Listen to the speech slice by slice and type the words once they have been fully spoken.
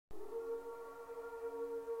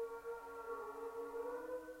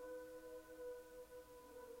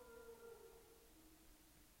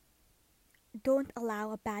Don't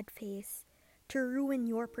allow a bad face to ruin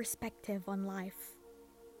your perspective on life.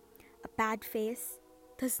 A bad face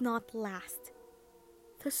does not last.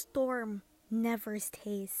 The storm never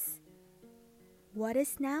stays. What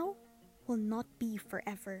is now will not be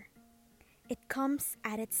forever. It comes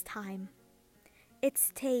at its time. It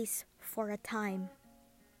stays for a time.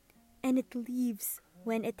 And it leaves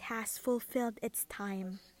when it has fulfilled its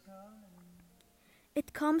time.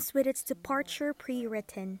 It comes with its departure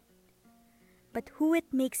pre-written. But who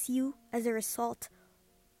it makes you as a result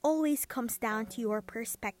always comes down to your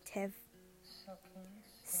perspective.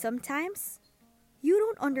 Sometimes, you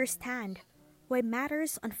don't understand why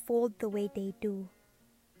matters unfold the way they do.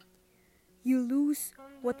 You lose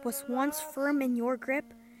what was once firm in your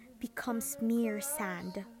grip becomes mere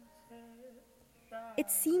sand. It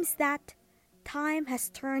seems that time has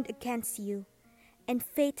turned against you and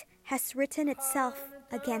fate has written itself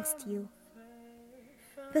against you.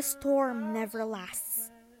 The storm never lasts,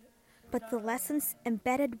 but the lessons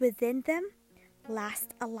embedded within them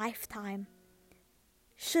last a lifetime,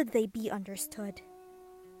 should they be understood.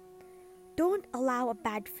 Don't allow a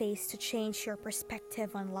bad face to change your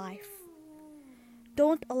perspective on life.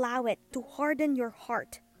 Don't allow it to harden your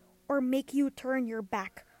heart or make you turn your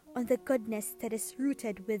back on the goodness that is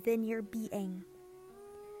rooted within your being.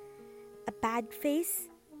 A bad face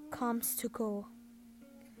comes to go.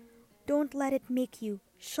 Don't let it make you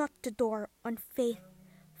shut the door on faith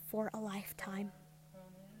for a lifetime.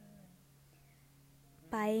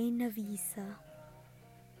 By Navisa.